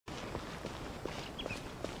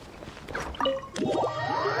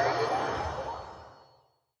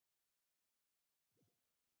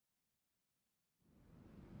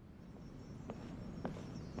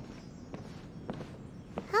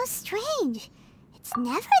strange. It's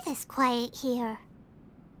never this quiet here.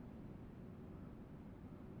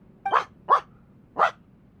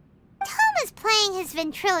 Toma's playing his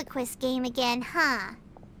ventriloquist game again, huh?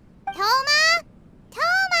 Toma?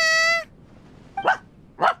 Toma!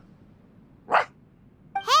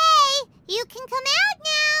 Hey, you can come out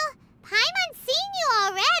now. Paimon's seen you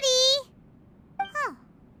already. Oh,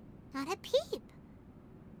 not a peep.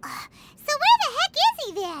 So where the heck is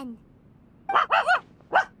he then?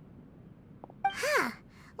 Huh,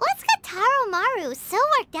 what's got Taro Maru so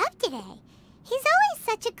worked up today? He's always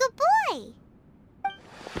such a good boy.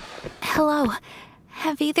 Hello.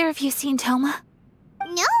 Have either of you seen Toma?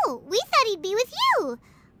 No, we thought he'd be with you.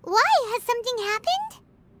 Why? Has something happened?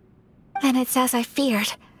 Then it's as I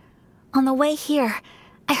feared. On the way here,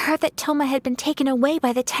 I heard that Toma had been taken away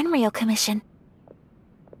by the Tenryou Commission.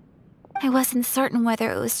 I wasn't certain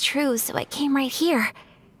whether it was true, so I came right here.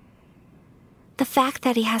 The fact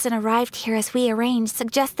that he hasn't arrived here as we arranged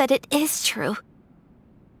suggests that it is true.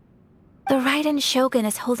 The Raiden Shogun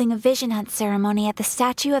is holding a vision hunt ceremony at the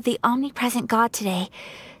statue of the omnipresent god today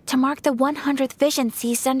to mark the 100th vision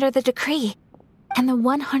seized under the decree. And the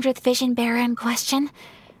 100th vision bearer in question,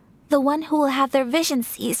 the one who will have their vision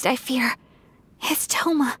seized, I fear, is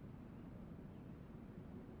Toma.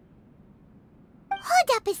 Hold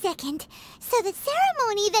up a second. So the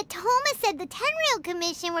ceremony that Toma said the Tenryou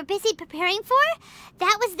Commission were busy preparing for,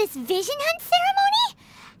 that was this vision hunt ceremony?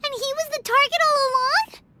 And he was the target all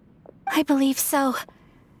along? I believe so.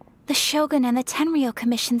 The Shogun and the Tenryou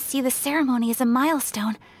Commission see the ceremony as a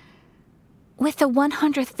milestone. With the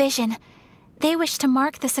 100th vision, they wish to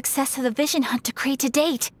mark the success of the vision hunt decree to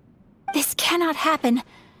date. This cannot happen.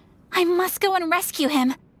 I must go and rescue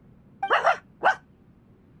him.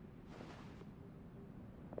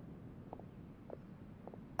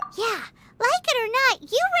 Yeah, like it or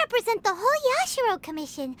not, you represent the whole Yashiro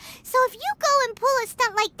Commission. So if you go and pull a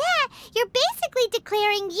stunt like that, you're basically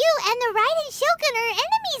declaring you and the Raiden Shogun are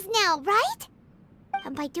enemies now, right?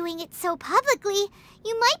 And by doing it so publicly,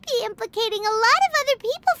 you might be implicating a lot of other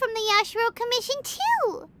people from the Yashiro Commission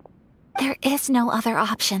too. There is no other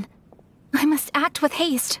option. I must act with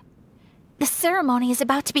haste. The ceremony is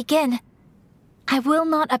about to begin. I will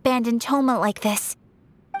not abandon Toma like this.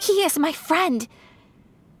 He is my friend.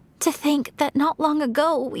 To think that not long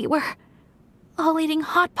ago we were all eating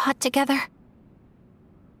hot pot together.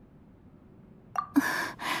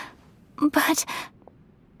 But...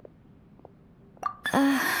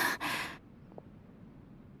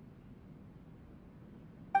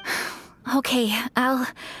 Okay, I'll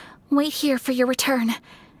wait here for your return.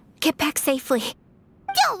 Get back safely.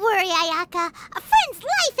 Don't worry, Ayaka. A friend's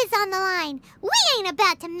life is on the line. We ain't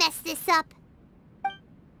about to mess this up.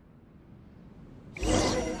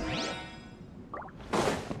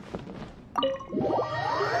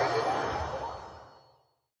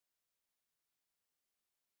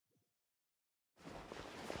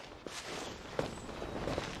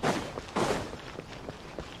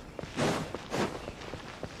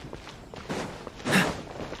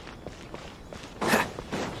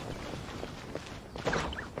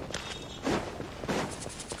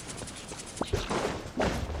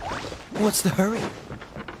 What's the hurry?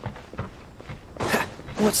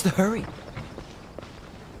 What's the hurry?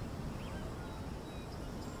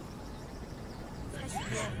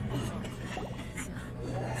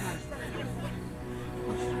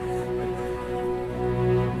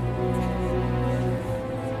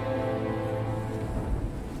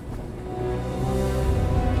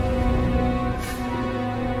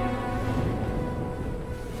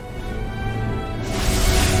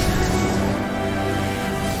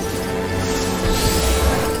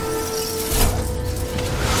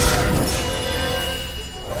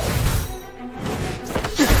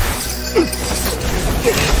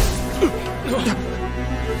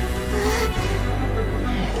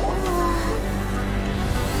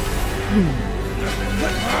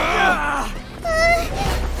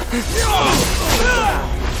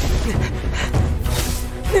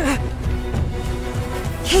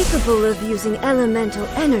 Capable of using elemental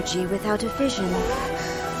energy without a fission.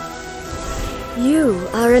 You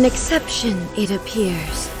are an exception, it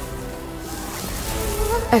appears.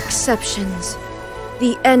 Exceptions,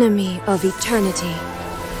 the enemy of eternity.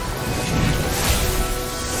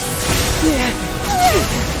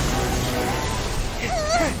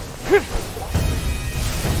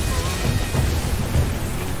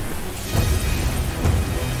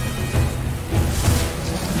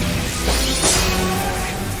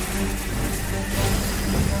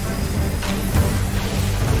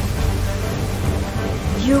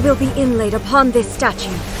 You will be inlaid upon this statue.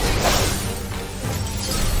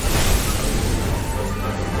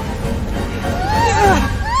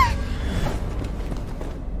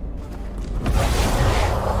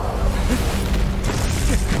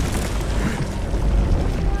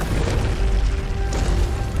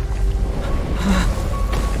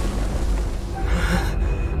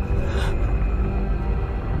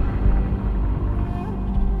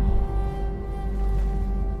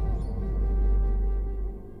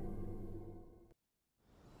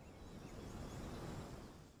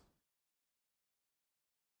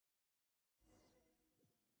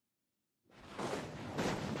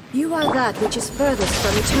 You are that which is furthest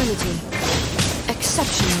from eternity.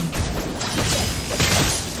 Exceptional.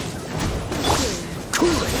 Cool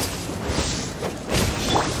it!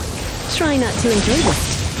 Try not to enjoy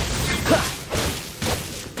this.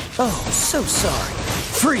 Oh, so sorry.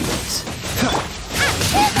 Freeze!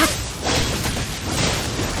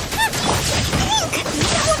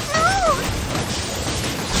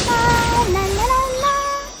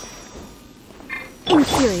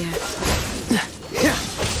 Inferior.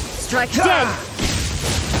 Strike dead.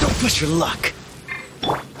 Don't push your luck.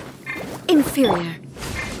 Inferior.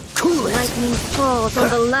 Cool it! Lightning falls on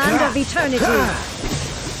the land of eternity.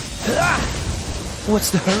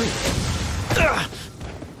 What's the hurry?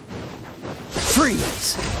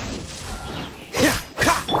 Freeze!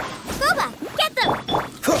 Booba, get them!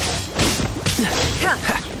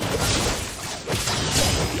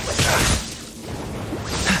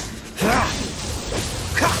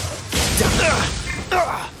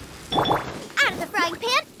 Out of the frying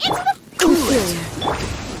pan, into the... Inferior.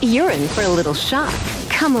 You're in for a little shock.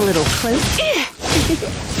 Come a little close.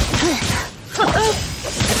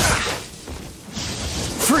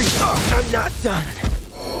 Freeze! I'm not done.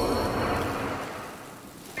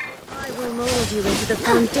 I will mold you into the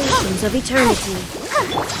foundations of eternity.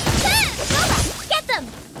 Booba, get them!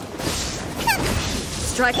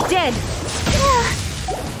 Strike dead.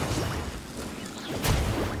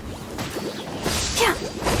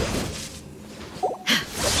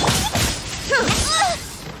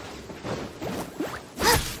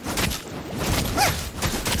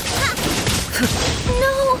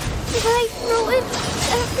 No! Did I ruin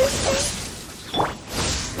everything?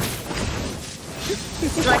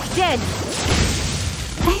 Strike dead.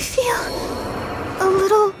 I feel a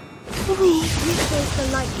little weak. You face the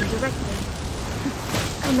lightning directly.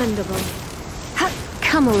 Commendable.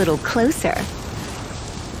 Come a little closer.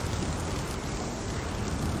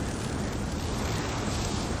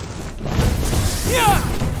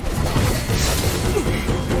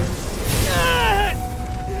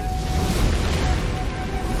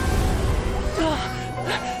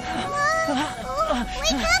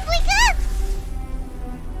 Wake up, wake up!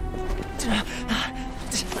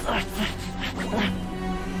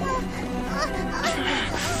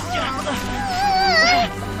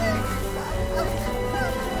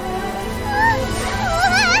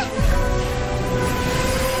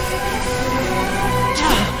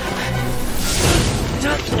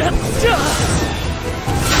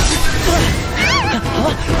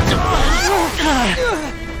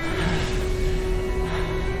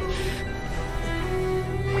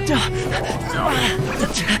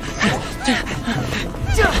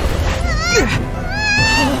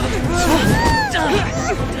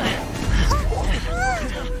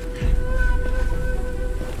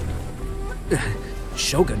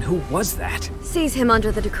 Shogun, who was that? Seize him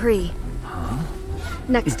under the decree.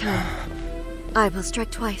 Next time, I will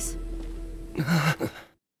strike twice. Why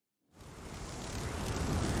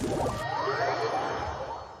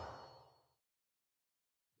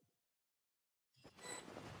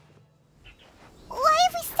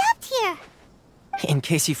have we stopped here? In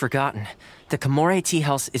case you've forgotten, the Komore Tea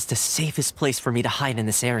House is the safest place for me to hide in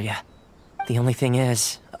this area. The only thing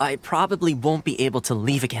is, I probably won't be able to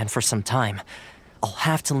leave again for some time. I'll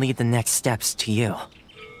have to leave the next steps to you.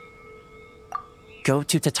 Go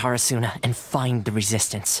to Tatarasuna and find the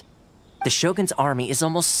Resistance. The Shogun's army is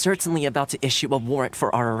almost certainly about to issue a warrant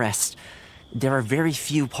for our arrest. There are very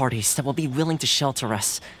few parties that will be willing to shelter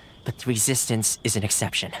us, but the Resistance is an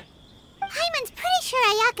exception. Hyman's pretty sure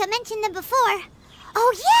Ayaka mentioned them before.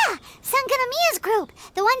 Oh yeah! Sangonomiya's group!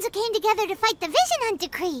 The ones who came together to fight the Vision Hunt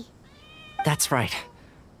Decree! That's right.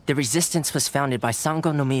 The Resistance was founded by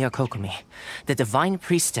Sangonomiya Kokumi, the divine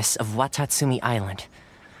priestess of Watatsumi Island.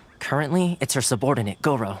 Currently, it's her subordinate,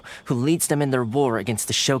 Goro, who leads them in their war against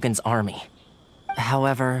the Shogun's army.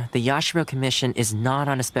 However, the Yashiro Commission is not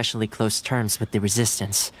on especially close terms with the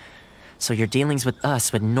Resistance, so your dealings with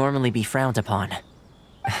us would normally be frowned upon.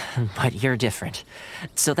 But you're different,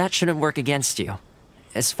 so that shouldn't work against you.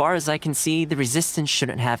 As far as I can see, the Resistance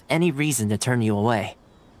shouldn't have any reason to turn you away.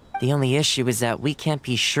 The only issue is that we can't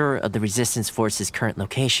be sure of the Resistance Force's current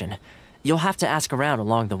location. You'll have to ask around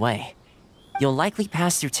along the way. You'll likely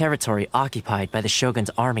pass through territory occupied by the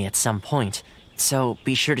Shogun's army at some point, so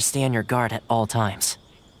be sure to stay on your guard at all times.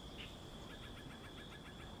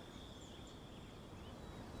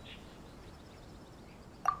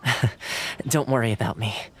 Don't worry about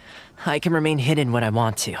me. I can remain hidden when I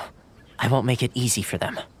want to. I won't make it easy for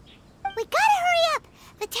them. We gotta hurry up!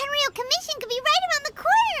 The Tenryou Commission could be right around the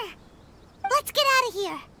corner! Let's get out of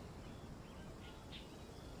here!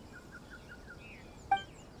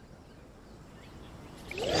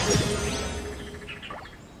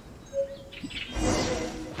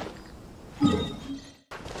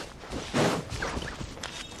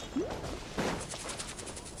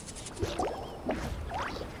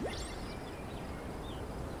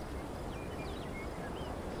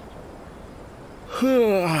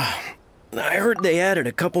 I heard they added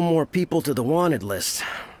a couple more people to the wanted list.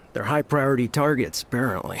 They're high-priority targets,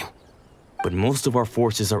 apparently. But most of our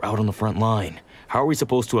forces are out on the front line. How are we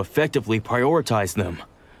supposed to effectively prioritize them?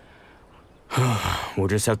 We'll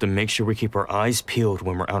just have to make sure we keep our eyes peeled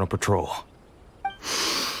when we're out on patrol.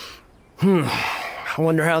 I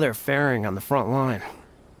wonder how they're faring on the front line.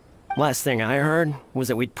 Last thing I heard was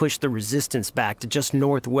that we'd pushed the resistance back to just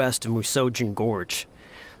northwest of Musojin Gorge.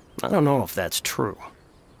 I don't know if that's true.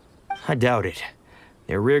 I doubt it.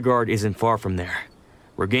 Their rearguard isn't far from there.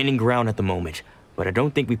 We're gaining ground at the moment, but I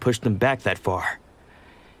don't think we pushed them back that far.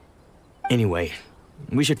 Anyway,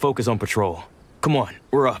 we should focus on patrol. Come on,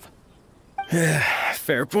 we're up.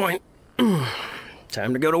 Fair point.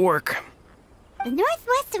 Time to go to work. The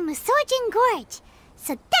northwest of Musojin Gorge.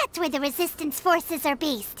 So that's where the resistance forces are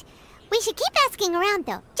based. We should keep asking around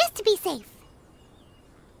though, just to be safe.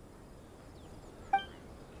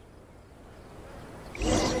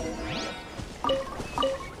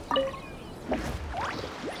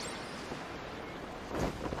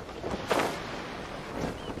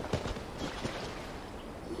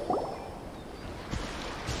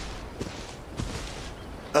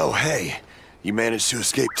 Oh, hey. You managed to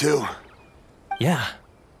escape too? Yeah.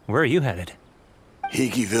 Where are you headed?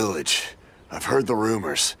 Hiki Village. I've heard the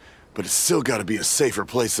rumors, but it's still gotta be a safer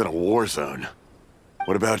place than a war zone.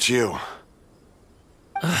 What about you?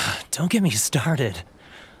 Don't get me started.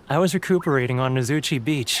 I was recuperating on Nozuchi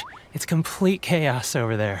Beach. It's complete chaos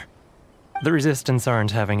over there. The Resistance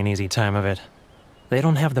aren't having an easy time of it. They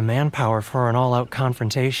don't have the manpower for an all-out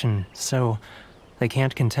confrontation, so they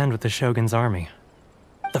can't contend with the Shogun's army.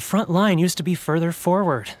 The front line used to be further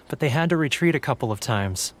forward, but they had to retreat a couple of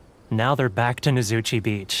times. Now they're back to Nozuchi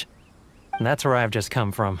Beach. That's where I've just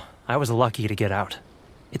come from. I was lucky to get out.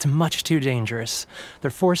 It's much too dangerous.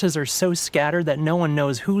 Their forces are so scattered that no one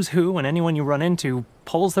knows who's who, and anyone you run into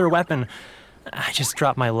pulls their weapon. I just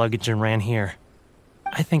dropped my luggage and ran here.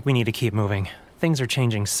 I think we need to keep moving. Things are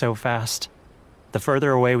changing so fast. The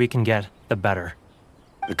further away we can get, the better.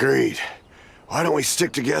 Agreed. Why don't we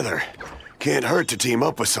stick together? Can't hurt to team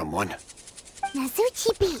up with someone.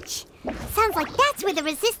 Nozuchi Beach. Sounds like that's where the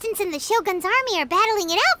Resistance and the Shogun's army are battling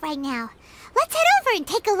it out right now. Let's head over and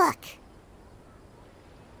take a look.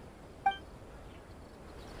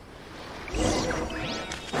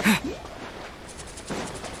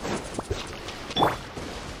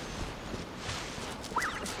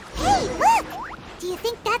 Hey, look! Do you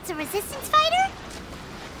think that's a Resistance fighter?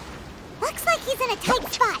 Looks like he's in a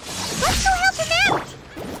tight spot. Let's go help him out!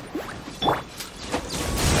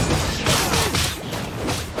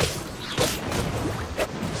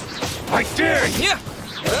 I dare you!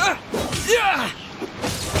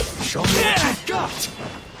 Show me what you've got!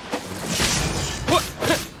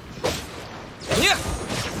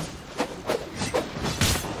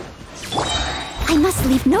 I must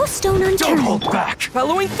leave no stone unturned. Don't hold back!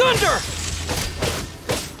 Following thunder!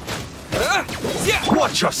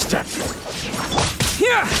 Watch your step!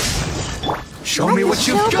 Show me what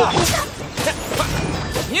you've got!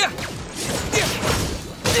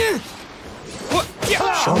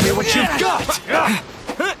 Show me what you've got!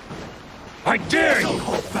 I dare you! Don't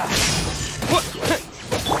hold back!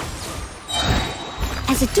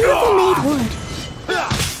 As a dutiful maid would.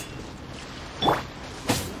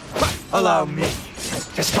 Allow me.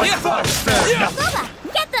 Just like that, fair enough.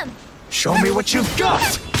 Boba, get them! Show me what you've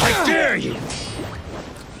got! I dare you!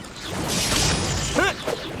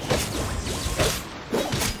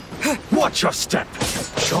 Watch your step!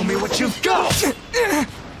 Show me what you've got!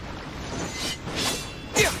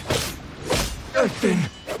 I've been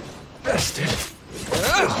bested.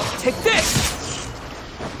 Take this!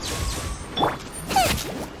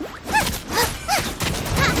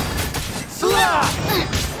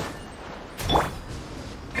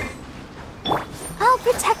 I'll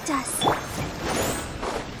protect us.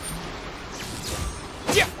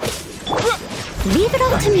 Leave it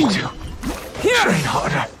all to me. Train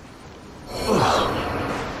harder.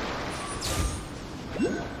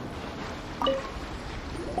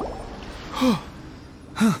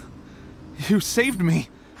 You saved me.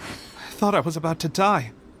 I thought I was about to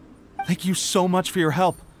die. Thank you so much for your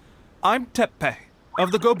help. I'm Teppei,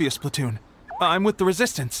 of the Gobius platoon. I'm with the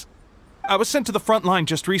Resistance. I was sent to the front line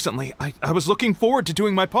just recently. I was looking forward to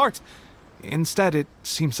doing my part. Instead, it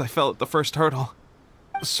seems I fell at the first hurdle.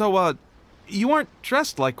 So, you aren't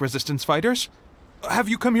dressed like Resistance fighters? Have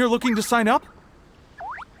you come here looking to sign up?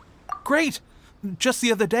 Great! Just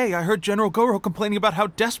the other day, I heard General Goro complaining about how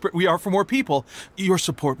desperate we are for more people. Your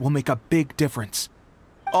support will make a big difference.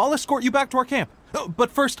 I'll escort you back to our camp. But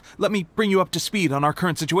first, let me bring you up to speed on our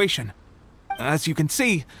current situation. As you can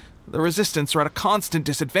see, The Resistance are at a constant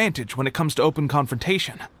disadvantage when it comes to open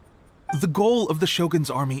confrontation. The goal of the Shogun's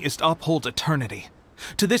army is to uphold eternity.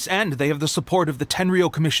 To this end, they have the support of the Tenryou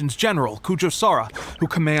Commission's general, Kujosara, who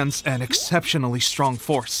commands an exceptionally strong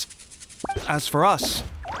force. As for us,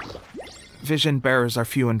 vision bearers are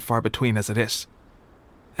few and far between as it is.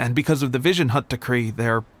 And because of the Vision Hut decree,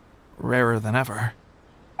 they're rarer than ever.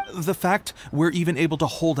 The fact we're even able to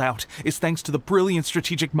hold out is thanks to the brilliant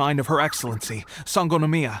strategic mind of Her Excellency, Sango no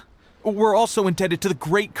Miya. We're also indebted to the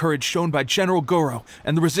great courage shown by General Goro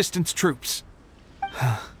and the Resistance troops.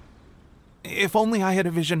 If only I had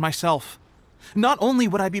a vision myself. Not only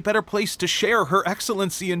would I be better placed to share Her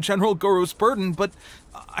Excellency and General Goro's burden, but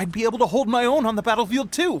I'd be able to hold my own on the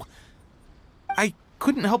battlefield too. I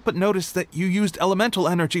couldn't help but notice that you used elemental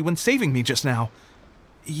energy when saving me just now.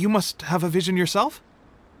 You must have a vision yourself?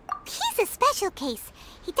 He's a special case.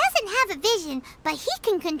 He doesn't have a vision, but he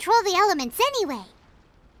can control the elements anyway.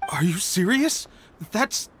 Are you serious?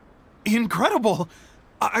 That's incredible.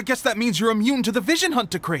 I guess that means you're immune to the Vision Hunt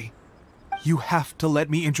decree. You have to let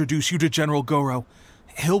me introduce you to General Goro.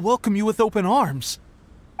 He'll welcome you with open arms.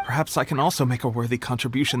 Perhaps I can also make a worthy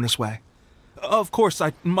contribution this way. Of course,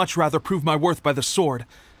 I'd much rather prove my worth by the sword.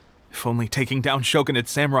 If only taking down Shogunate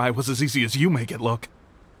samurai was as easy as you make it look.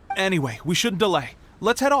 Anyway, we shouldn't delay.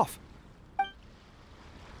 Let's head off.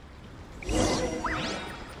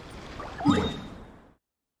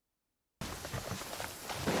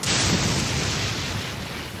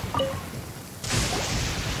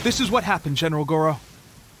 This is what happened, General Goro.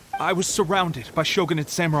 I was surrounded by Shogunate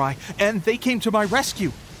samurai, and they came to my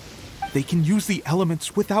rescue. They can use the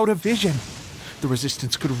elements without a vision. The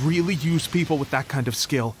Resistance could really use people with that kind of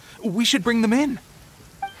skill. We should bring them in.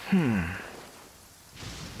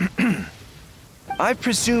 I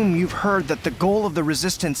presume you've heard that the goal of the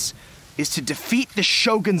Resistance is to defeat the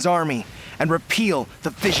Shogun's army and repeal the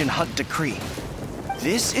Vision Hunt decree.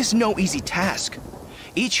 This is no easy task.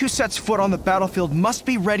 Each who sets foot on the battlefield must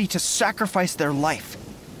be ready to sacrifice their life.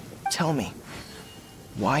 Tell me,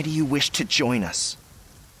 why do you wish to join us?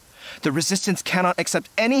 The Resistance cannot accept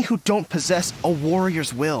any who don't possess a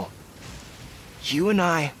warrior's will. You and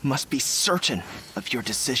I must be certain of your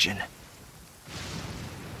decision.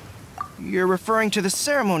 You're referring to the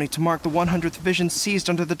ceremony to mark the 100th vision seized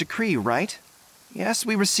under the decree, right? Yes,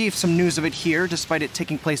 we received some news of it here, despite it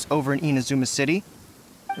taking place over in Inazuma City.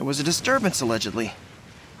 There was a disturbance, allegedly.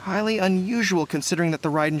 Highly unusual considering that the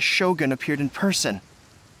Raiden Shogun appeared in person.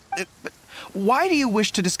 But why do you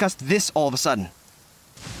wish to discuss this all of a sudden?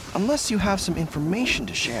 Unless you have some information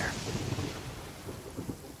to share.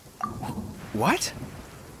 What?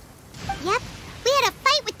 Yep, we had a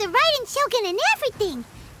fight with the Raiden Shogun and everything.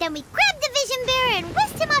 Then we grabbed the Vision Bearer and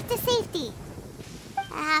whisked him off to safety.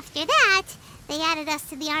 After that, they added us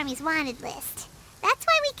to the Army's wanted list. That's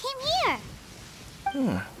why we came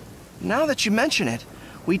here. Now that you mention it,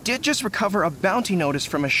 we did just recover a bounty notice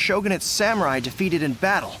from a Shogunate samurai defeated in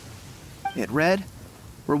battle. It read,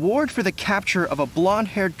 "Reward for the capture of a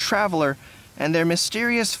blonde-haired traveler and their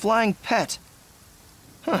mysterious flying pet."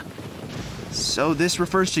 So this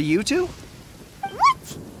refers to you two?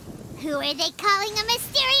 What? Who are they calling a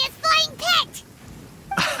mysterious flying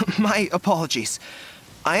pet? My apologies.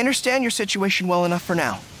 I understand your situation well enough for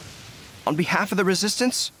now. On behalf of the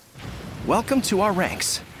Resistance, welcome to our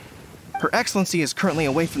ranks. Her Excellency is currently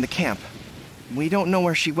away from the camp. We don't know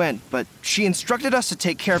where she went, but she instructed us to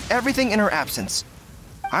take care of everything in her absence.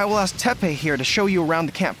 I will ask Teppei here to show you around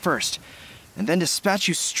the camp first, and then dispatch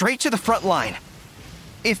you straight to the front line.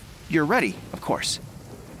 If you're ready, of course.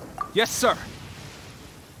 Yes, sir.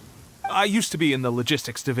 I used to be in the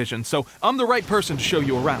logistics division, so I'm the right person to show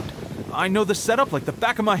you around. I know the setup like the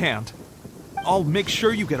back of my hand. I'll make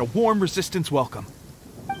sure you get a warm Resistance welcome.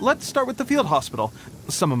 Let's start with the field hospital.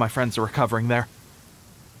 Some of my friends are recovering there.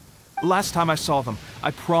 Last time I saw them,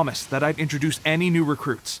 I promised that I'd introduce any new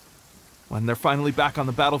recruits. When they're finally back on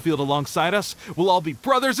the battlefield alongside us, we'll all be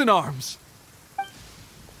brothers in arms.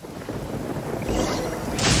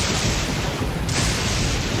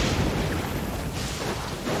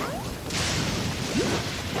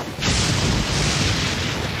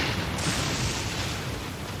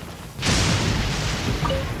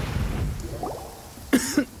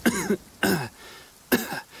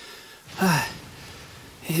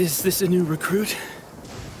 Is this a new recruit?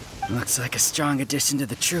 Looks like a strong addition to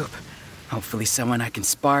the troop. Hopefully someone I can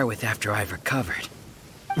spar with after I've recovered.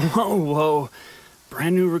 Whoa.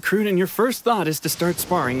 Brand new recruit and your first thought is to start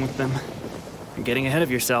sparring with them. You're getting ahead of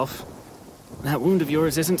yourself. That wound of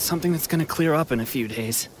yours isn't something that's gonna clear up in a few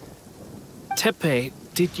days. Teppei,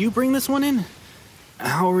 did you bring this one in?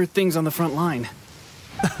 How are things on the front line?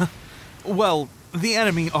 Well, The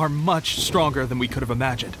enemy are much stronger than we could have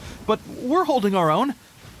imagined, but we're holding our own.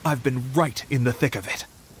 I've been right in the thick of it.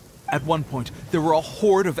 At one point, there were a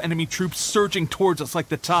horde of enemy troops surging towards us like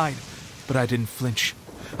the tide, but I didn't flinch.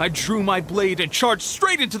 I drew my blade and charged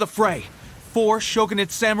straight into the fray. 4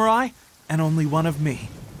 shogunate samurai, and only 1 of me.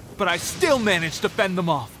 But I still managed to fend them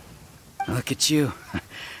off. Look at you.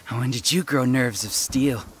 When did you grow nerves of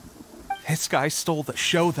steel? This guy stole the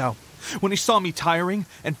show, though. When he saw me tiring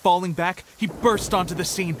and falling back, he burst onto the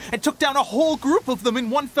scene and took down a whole group of them in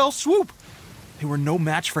one fell swoop. They were no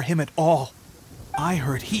match for him at all. I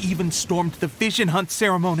heard he even stormed the vision hunt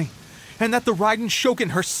ceremony, and that the Raiden Shogun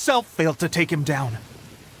herself failed to take him down.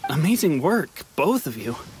 Amazing work, both of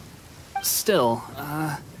you. Still,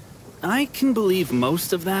 I can believe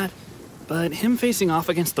most of that, but him facing off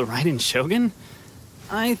against the Raiden Shogun?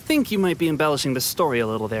 I think you might be embellishing the story a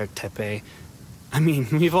little there, Teppei. I mean,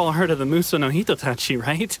 we've all heard of the Muso no Hitotachi,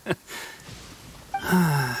 right?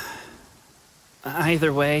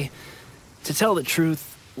 Either way, to tell the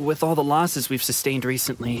truth, with all the losses we've sustained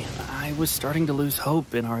recently, I was starting to lose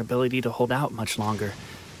hope in our ability to hold out much longer.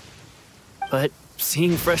 But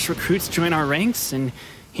seeing fresh recruits join our ranks and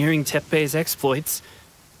hearing Teppei's exploits,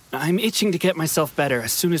 I'm itching to get myself better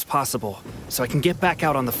as soon as possible, so I can get back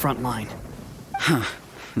out on the front line. Huh.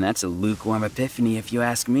 That's a lukewarm epiphany if you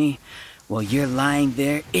ask me. While you're lying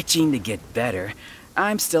there itching to get better,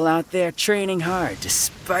 I'm still out there training hard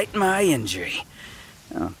despite my injury.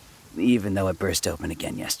 Oh, even though it burst open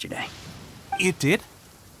again yesterday. It did?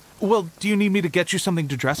 Well, do you need me to get you something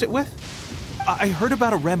to dress it with? I heard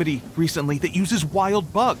about a remedy recently that uses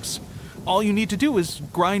wild bugs. All you need to do is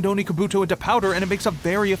grind Onikabuto into powder and it makes a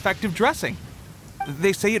very effective dressing.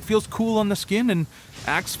 They say it feels cool on the skin and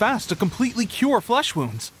acts fast to completely cure flesh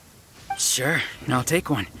wounds. Sure, I'll take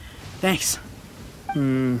one. Thanks.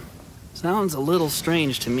 Sounds a little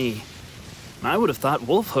strange to me. I would have thought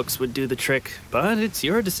wolf hooks would do the trick, but it's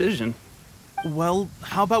your decision. Well,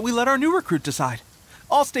 how about we let our new recruit decide?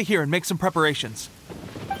 I'll stay here and make some preparations.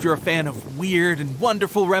 If you're a fan of weird and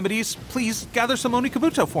wonderful remedies, please gather some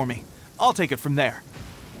Onikabuto for me. I'll take it from there.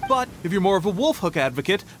 But if you're more of a wolf hook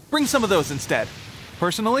advocate, bring some of those instead.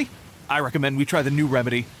 Personally, I recommend we try the new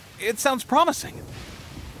remedy. It sounds promising.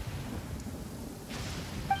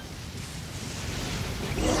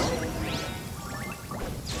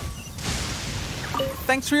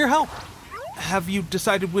 Thanks for your help. Have you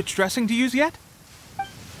decided which dressing to use yet?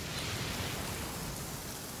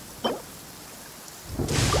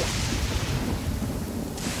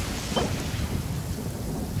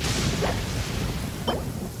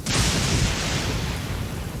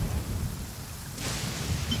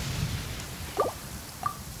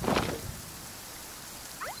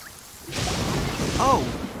 Oh.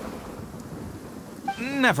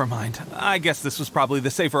 Never mind. I guess this was probably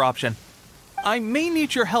the safer option. I may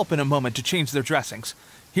need your help in a moment to change their dressings.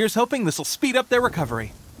 Here's hoping this'll speed up their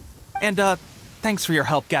recovery. And, thanks for your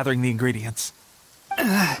help gathering the ingredients.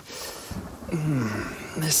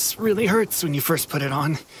 This really hurts when you first put it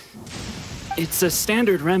on. It's a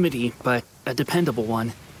standard remedy, but a dependable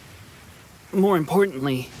one. More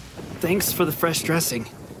importantly, thanks for the fresh dressing.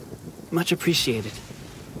 Much appreciated.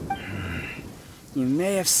 You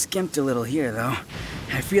may have skimped a little here, though.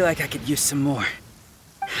 I feel like I could use some more.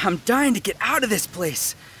 I'm dying to get out of this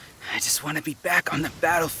place. I just want to be back on the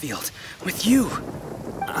battlefield with you.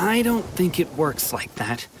 I don't think it works like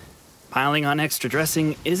that. Piling on extra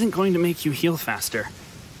dressing isn't going to make you heal faster.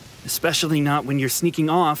 Especially not when you're sneaking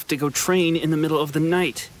off to go train in the middle of the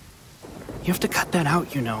night. You have to cut that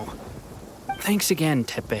out, you know. Thanks again,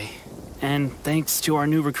 Teppei. And thanks to our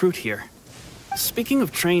new recruit here. Speaking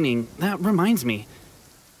of training, that reminds me.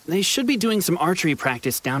 They should be doing some archery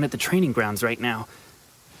practice down at the training grounds right now.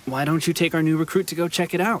 Why don't you take our new recruit to go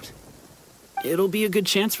check it out? It'll be a good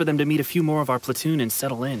chance for them to meet a few more of our platoon and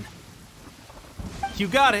settle in. You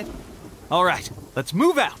got it. All right, let's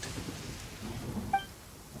move out.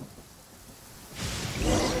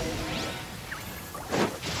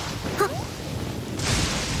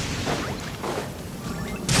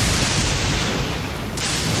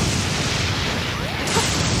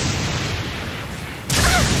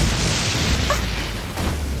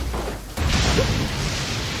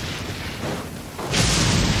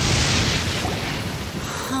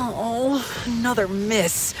 Another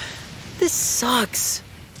miss. This sucks.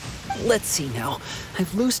 Let's see now.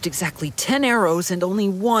 I've loosed exactly 10 arrows and only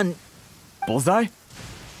one... Bullseye?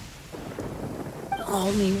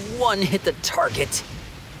 Only one hit the target.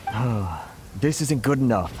 This isn't good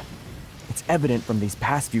enough. It's evident from these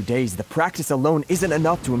past few days the practice alone isn't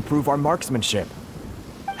enough to improve our marksmanship.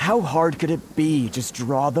 How hard could it be? Just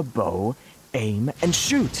draw the bow, aim, and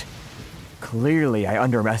shoot. Clearly, I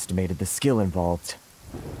underestimated the skill involved.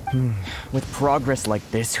 With progress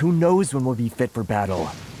like this, who knows when we'll be fit for battle?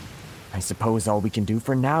 I suppose all we can do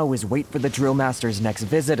for now is wait for the drill master's next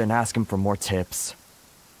visit and ask him for more tips.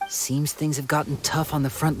 Seems things have gotten tough on the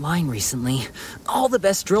front line recently. All the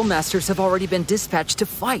best drill masters have already been dispatched to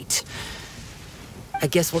fight. I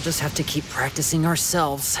guess we'll just have to keep practicing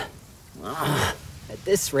ourselves. At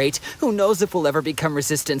this rate, who knows if we'll ever become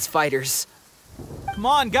resistance fighters. Come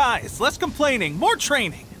on, guys, less complaining, more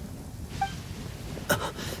training.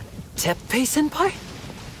 Teppei-senpai?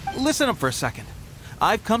 Listen up for a second.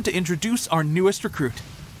 I've come to introduce our newest recruit.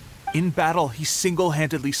 In battle, he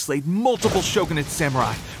single-handedly slayed multiple shogunate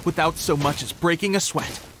samurai without so much as breaking a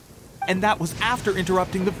sweat. And that was after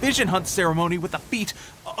interrupting the vision hunt ceremony with a feat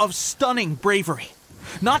of stunning bravery.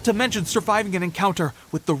 Not to mention surviving an encounter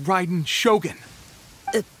with the Raiden Shogun.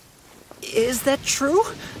 Is that true?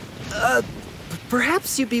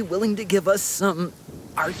 Perhaps you'd be willing to give us some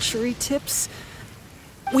archery tips?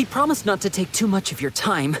 We promise not to take too much of your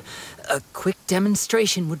time. A quick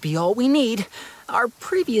demonstration would be all we need. Our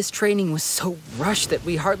previous training was so rushed that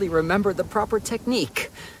we hardly remember the proper technique.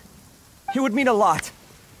 It would mean a lot.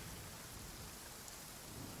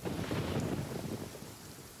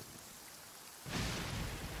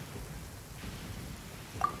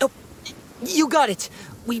 Oh, you got it.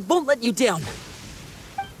 We won't let you down.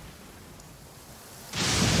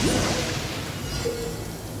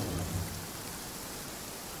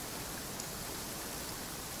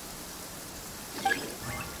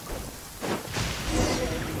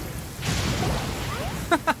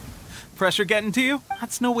 Pressure getting to you?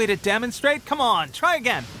 That's no way to demonstrate. Come on, try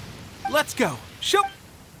again. Let's go. Shoot!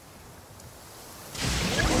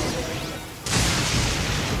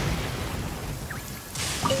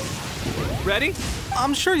 Ready?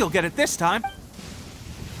 I'm sure you'll get it this time.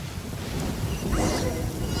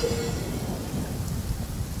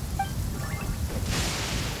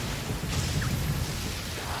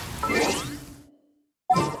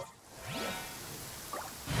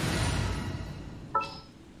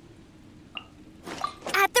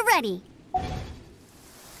 At the ready.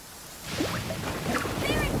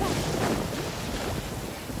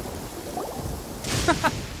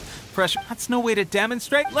 Pressure. That's no way to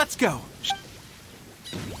demonstrate. Let's go.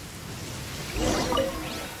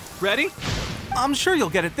 Ready? I'm sure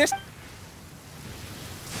you'll get it this.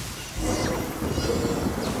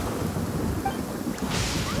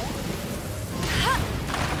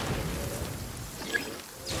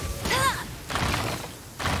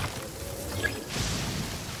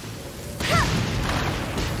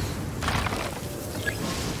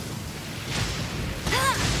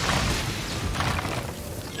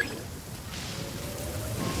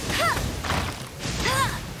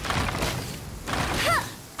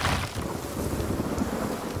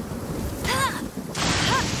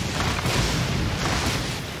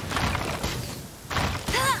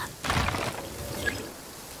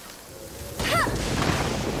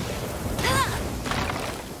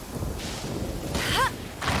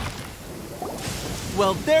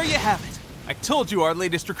 Well, there you have it. I told you our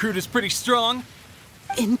latest recruit is pretty strong.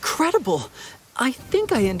 Incredible! I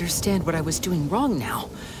think I understand what I was doing wrong now.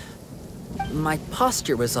 My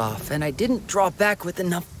posture was off, and I didn't draw back with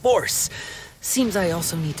enough force. Seems I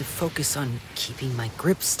also need to focus on keeping my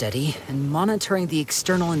grip steady and monitoring the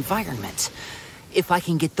external environment. If I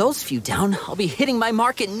can get those few down, I'll be hitting my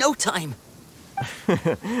mark in no time.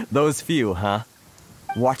 Those few, huh?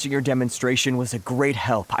 Watching your demonstration was a great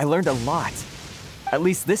help. I learned a lot. At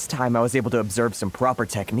least this time I was able to observe some proper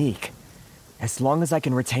technique. As long as I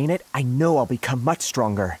can retain it, I know I'll become much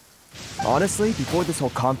stronger. Honestly, before this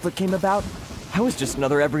whole conflict came about, I was just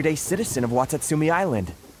another everyday citizen of Watatsumi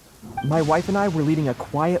Island. My wife and I were leading a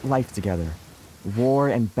quiet life together. War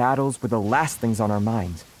and battles were the last things on our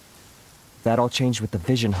mind. That all changed with the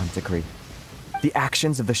Vision Hunt decree. The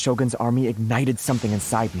actions of the Shogun's army ignited something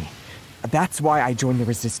inside me. That's why I joined the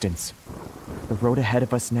resistance. The road ahead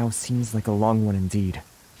of us now seems like a long one indeed.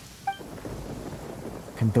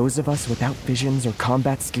 Can those of us without visions or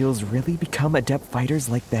combat skills really become adept fighters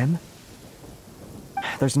like them?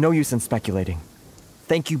 There's no use in speculating.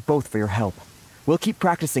 Thank you both for your help. We'll keep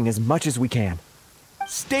practicing as much as we can.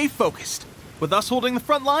 Stay focused. With us holding the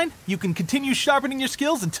front line, you can continue sharpening your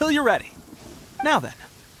skills until you're ready. Now then,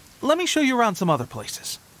 let me show you around some other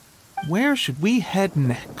places. Where should we head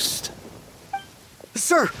next?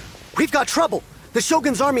 Sir, we've got trouble. The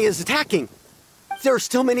Shogun's army is attacking. There are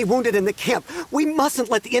still many wounded in the camp. We mustn't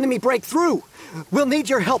let the enemy break through. We'll need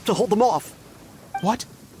your help to hold them off. What?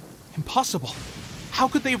 Impossible. How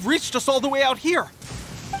could they have reached us all the way out here?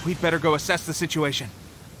 We'd better go assess the situation.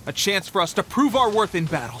 A chance for us to prove our worth in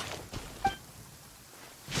battle.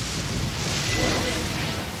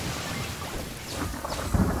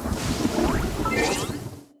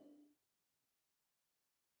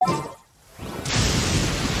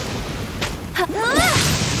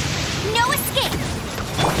 No escape!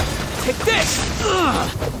 Take this!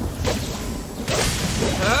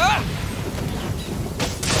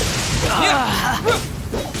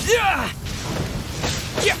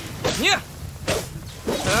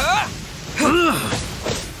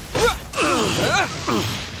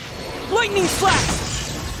 Lightning slash!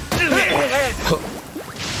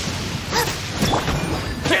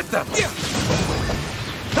 Hit them!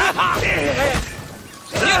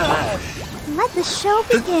 Let the show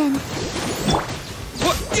begin.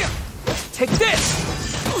 Take this!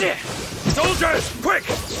 Soldiers, quick!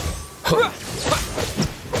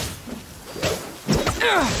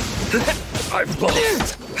 I've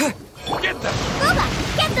lost. Get them! Boba,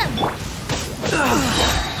 get them!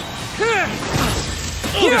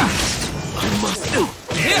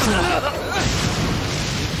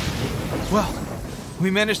 Well,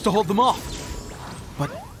 we managed to hold them off. But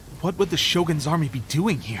what would the Shogun's army be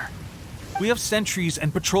doing here? We have sentries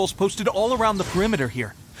and patrols posted all around the perimeter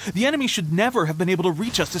here. The enemy should never have been able to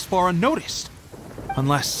reach us this far unnoticed.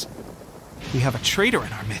 Unless we have a traitor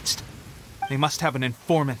in our midst. They must have an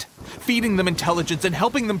informant, feeding them intelligence and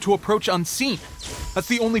helping them to approach unseen. That's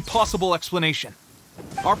the only possible explanation.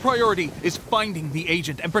 Our priority is finding the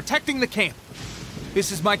agent and protecting the camp.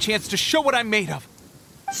 This is my chance to show what I'm made of.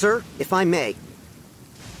 Sir, if I may.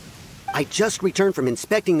 I just returned from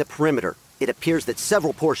inspecting the perimeter. It appears that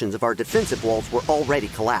several portions of our defensive walls were already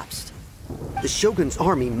collapsed. The Shogun's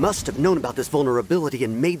army must have known about this vulnerability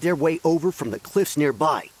and made their way over from the cliffs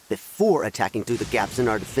nearby before attacking through the gaps in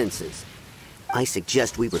our defenses. I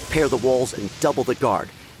suggest we repair the walls and double the guard.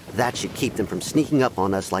 That should keep them from sneaking up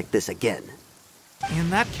on us like this again. In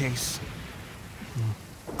that case...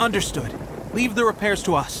 Understood. Leave the repairs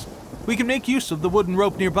to us. We can make use of the wooden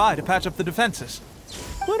rope nearby to patch up the defenses.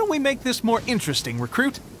 Why don't we make this more interesting,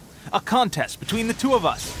 recruit? A contest between the two of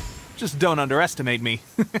us. Just don't underestimate me.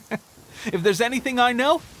 If there's anything I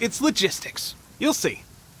know, it's logistics. You'll see.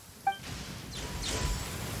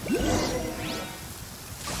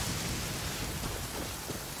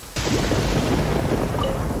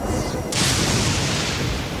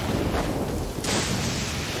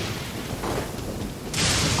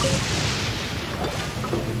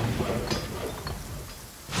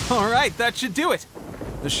 All right, that should do it.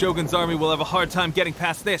 The Shogun's army will have a hard time getting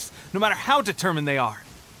past this, no matter how determined they are.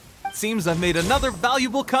 It seems I've made another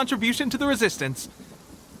valuable contribution to the Resistance.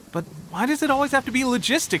 But why does it always have to be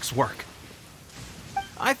logistics work?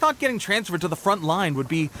 I thought getting transferred to the front line would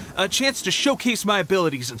be a chance to showcase my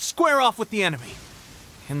abilities and square off with the enemy.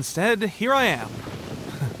 Instead, here I am.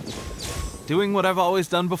 Doing what I've always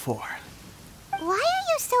done before. Why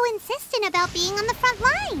are you so insistent about being on the front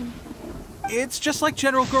line? It's just like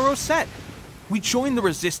General Goro said. We joined the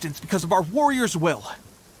Resistance because of our warrior's will.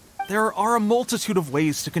 There are a multitude of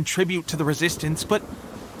ways to contribute to the Resistance, but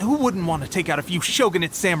who wouldn't want to take out a few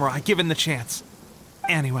shogunate samurai given the chance?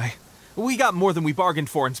 Anyway, we got more than we bargained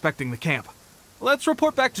for inspecting the camp. Let's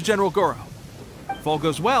report back to General Goro. If all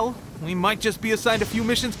goes well, we might just be assigned a few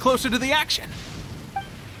missions closer to the action.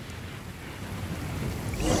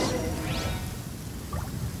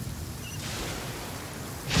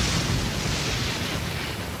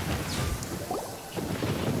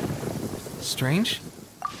 Strange.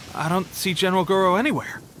 I don't see General Goro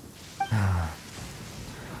anywhere.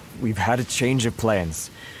 We've had a change of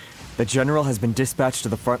plans. The General has been dispatched to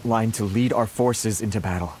the front line to lead our forces into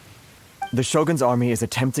battle. The Shogun's army is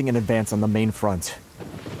attempting an advance on the main front.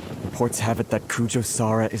 Reports have it that Kujo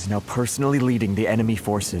Sara is now personally leading the enemy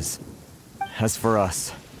forces. As for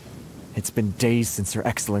us, it's been days since Her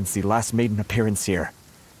Excellency last made an appearance here.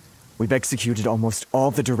 We've executed almost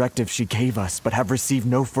all the directives she gave us, but have received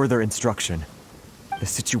no further instruction. The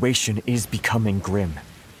situation is becoming grim.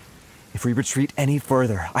 If we retreat any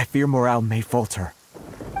further, I fear morale may falter.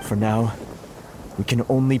 For now, we can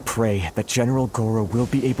only pray that General Goro will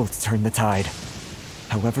be able to turn the tide,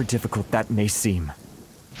 however difficult that may seem.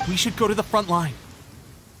 We should go to the front line.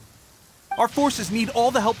 Our forces need all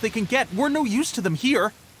the help they can get. We're no use to them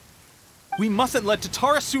here. We mustn't let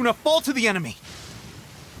Tatara Suna fall to the enemy.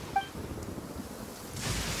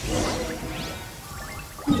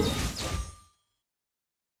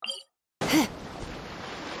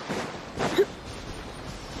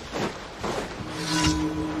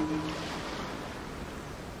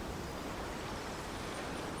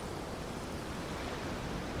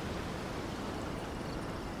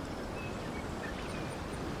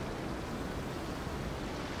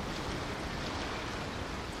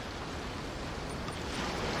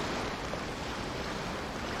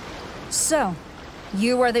 So,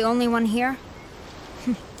 you are the only one here?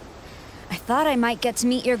 I thought I might get to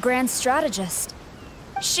meet your grand strategist.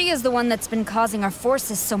 She is the one that's been causing our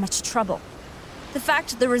forces so much trouble. The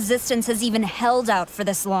fact the Resistance has even held out for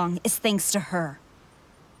this long is thanks to her.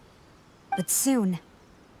 But soon,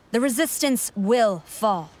 the Resistance will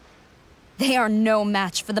fall. They are no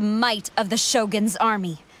match for the might of the Shogun's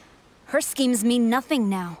army. Her schemes mean nothing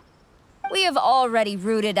now. We have already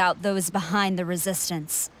rooted out those behind the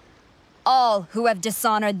Resistance. All who have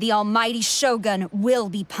dishonored the almighty Shogun will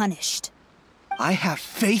be punished. I have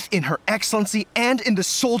faith in Her Excellency and in the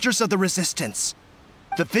soldiers of the Resistance.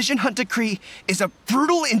 The Vision Hunt Decree is a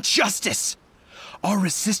brutal injustice. Our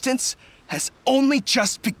resistance has only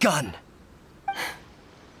just begun.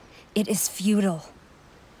 It is futile.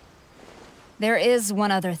 There is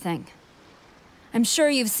one other thing. I'm sure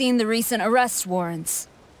you've seen the recent arrest warrants.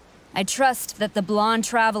 I trust that the blonde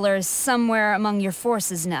traveler is somewhere among your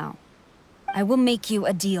forces now. I will make you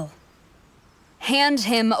a deal. Hand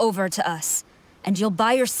him over to us, and you'll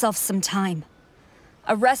buy yourself some time.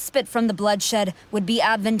 A respite from the bloodshed would be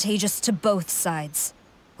advantageous to both sides,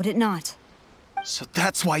 would it not? So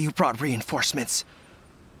that's why you brought reinforcements.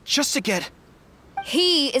 Just to get...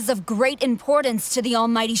 He is of great importance to the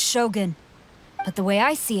almighty Shogun. But the way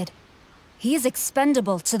I see it, he is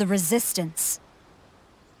expendable to the Resistance.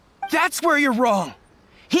 That's where you're wrong.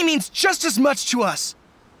 He means just as much to us.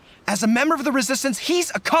 As a member of the Resistance,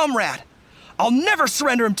 he's a comrade. I'll never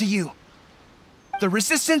surrender him to you. The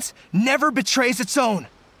Resistance never betrays its own.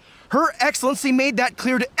 Her Excellency made that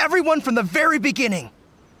clear to everyone from the very beginning.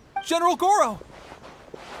 General Goro!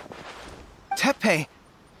 Teppei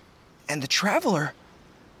and the Traveler?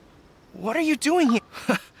 What are you doing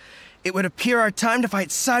here? It would appear our time to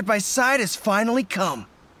fight side by side has finally come.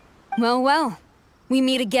 Well, well. We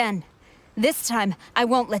meet again. This time, I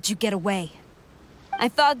won't let you get away. I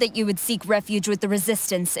thought that you would seek refuge with the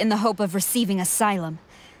Resistance in the hope of receiving asylum.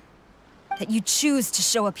 That you choose to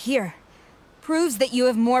show up here proves that you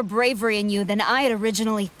have more bravery in you than I had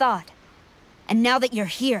originally thought. And now that you're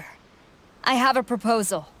here, I have a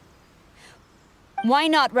proposal. Why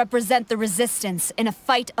not represent the Resistance in a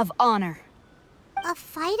fight of honor? A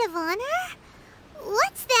fight of honor?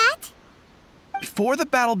 What's that? Before the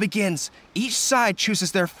battle begins, each side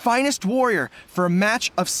chooses their finest warrior for a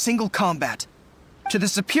match of single combat. To the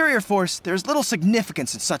superior force, there's little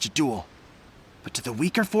significance in such a duel. But to the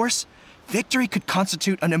weaker force, victory could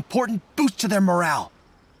constitute an important boost to their morale.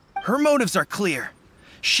 Her motives are clear.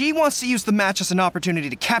 She wants to use the match as an opportunity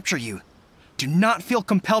to capture you. Do not feel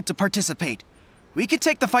compelled to participate. We could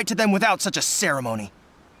take the fight to them without such a ceremony.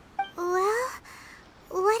 Well,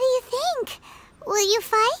 what do you think? Will you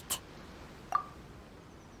fight?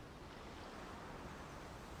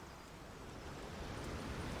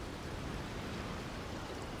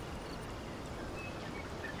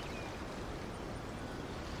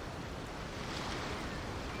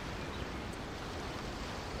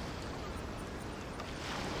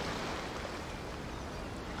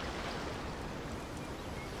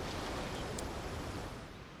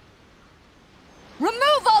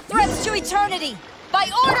 Remove all threats to eternity! By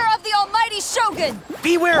order of the almighty Shogun!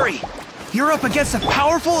 Be wary! You're up against a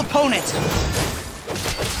powerful opponent!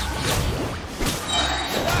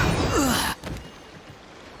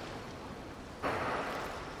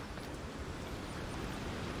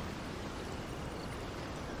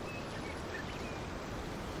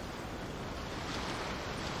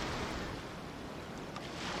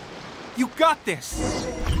 You got this!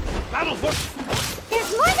 Battle for...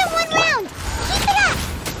 There's more than one round! Keep it up!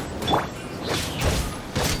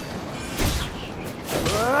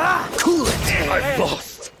 Cool it! I've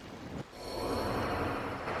lost!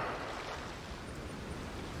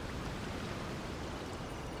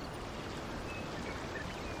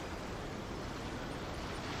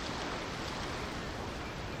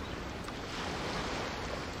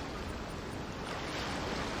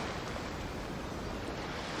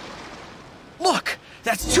 Look!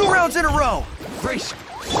 That's 2 rounds in a row! Brace!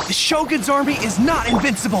 The Shogun's army is not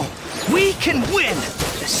invincible! We can win!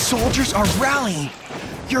 The soldiers are rallying!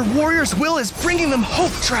 Your warrior's will is bringing them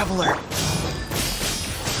hope, Traveler!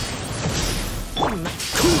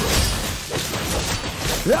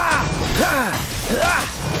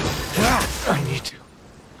 I need to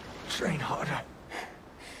train harder.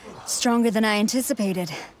 Stronger than I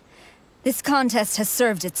anticipated. This contest has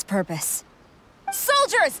served its purpose.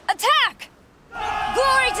 Soldiers, attack!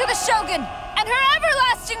 Glory to the Shogun and her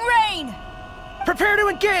everlasting reign! Prepare to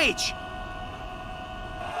engage!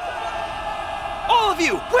 All of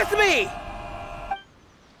you, with me!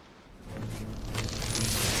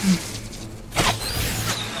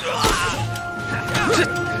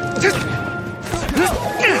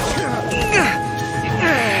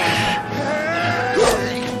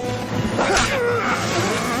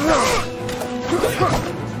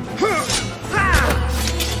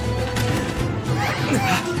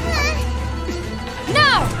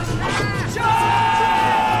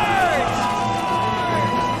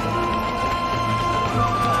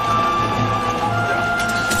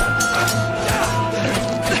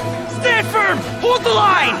 Hold the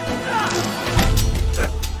line!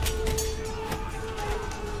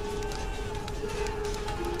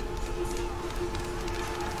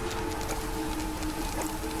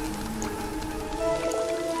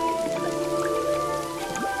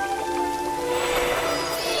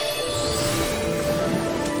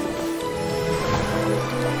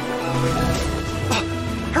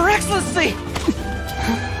 Her Excellency!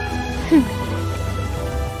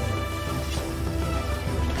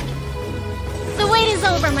 The wait is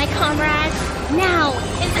over, my comrades. Now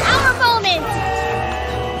is our moment!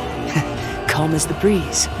 Calm as the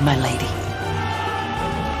breeze, my lady.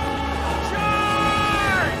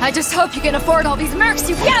 I just hope you can afford all these mercs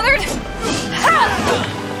you've gathered!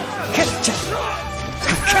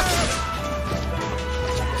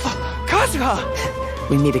 Kazuha!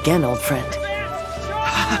 We meet again, old friend.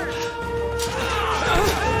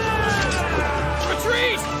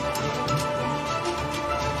 Retreat!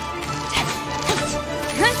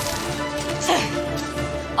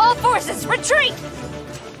 All forces, retreat!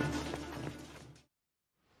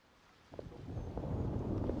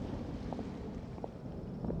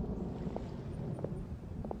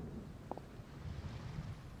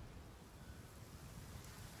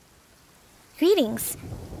 Greetings.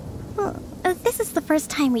 Well, this is the first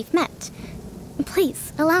time we've met.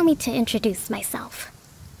 Please, allow me to introduce myself.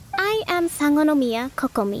 I am Sangonomiya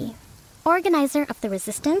Kokomi, organizer of the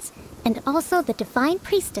Resistance and also the Divine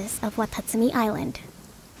Priestess of Watatsumi Island.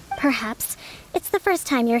 Perhaps it's the first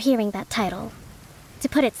time you're hearing that title. To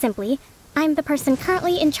put it simply, I'm the person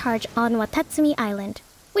currently in charge on Watatsumi Island,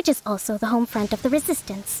 which is also the home front of the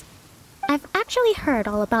Resistance. I've actually heard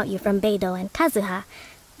all about you from Beidou and Kazuha.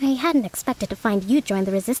 I hadn't expected to find you join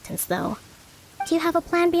the Resistance, though. Do you have a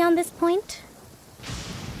plan beyond this point?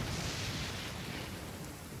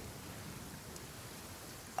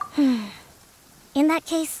 In that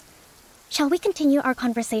case, shall we continue our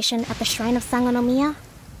conversation at the Shrine of Sangonomiya?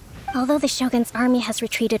 Although the Shogun's army has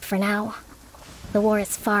retreated for now, the war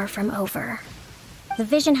is far from over. The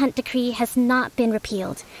Vision Hunt Decree has not been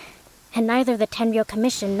repealed, and neither the Tenryou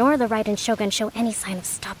Commission nor the Raiden Shogun show any sign of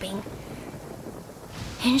stopping.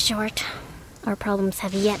 In short, our problems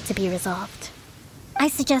have yet to be resolved. I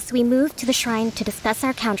suggest we move to the shrine to discuss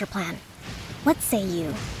our counterplan. What say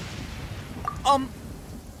you?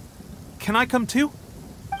 Can I come too?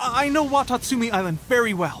 I know Watatsumi Island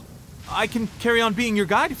very well. I can carry on being your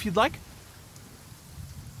guide if you'd like.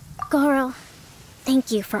 Goro,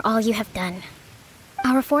 thank you for all you have done.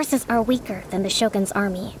 Our forces are weaker than the Shogun's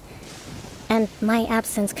army, and my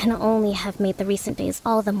absence can only have made the recent days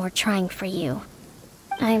all the more trying for you.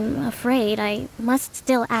 I'm afraid I must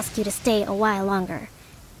still ask you to stay a while longer,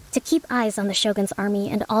 to keep eyes on the Shogun's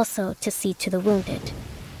army and also to see to the wounded.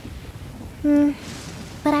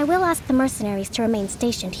 But I will ask the mercenaries to remain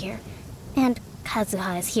stationed here, and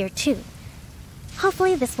Kazuha is here too.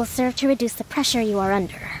 Hopefully this will serve to reduce the pressure you are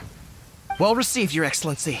under. Well received, Your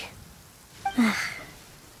Excellency.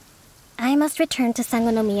 I must return to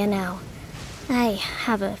Sangonomiya now. I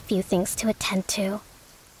have a few things to attend to.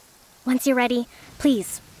 Once you're ready,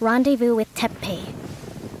 please rendezvous with Teppei.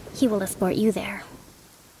 He will escort you there.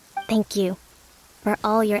 Thank you for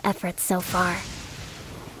all your efforts so far.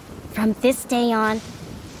 From this day on,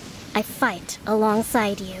 I fight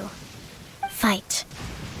alongside you. Fight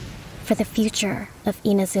for the future of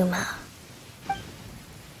Inazuma.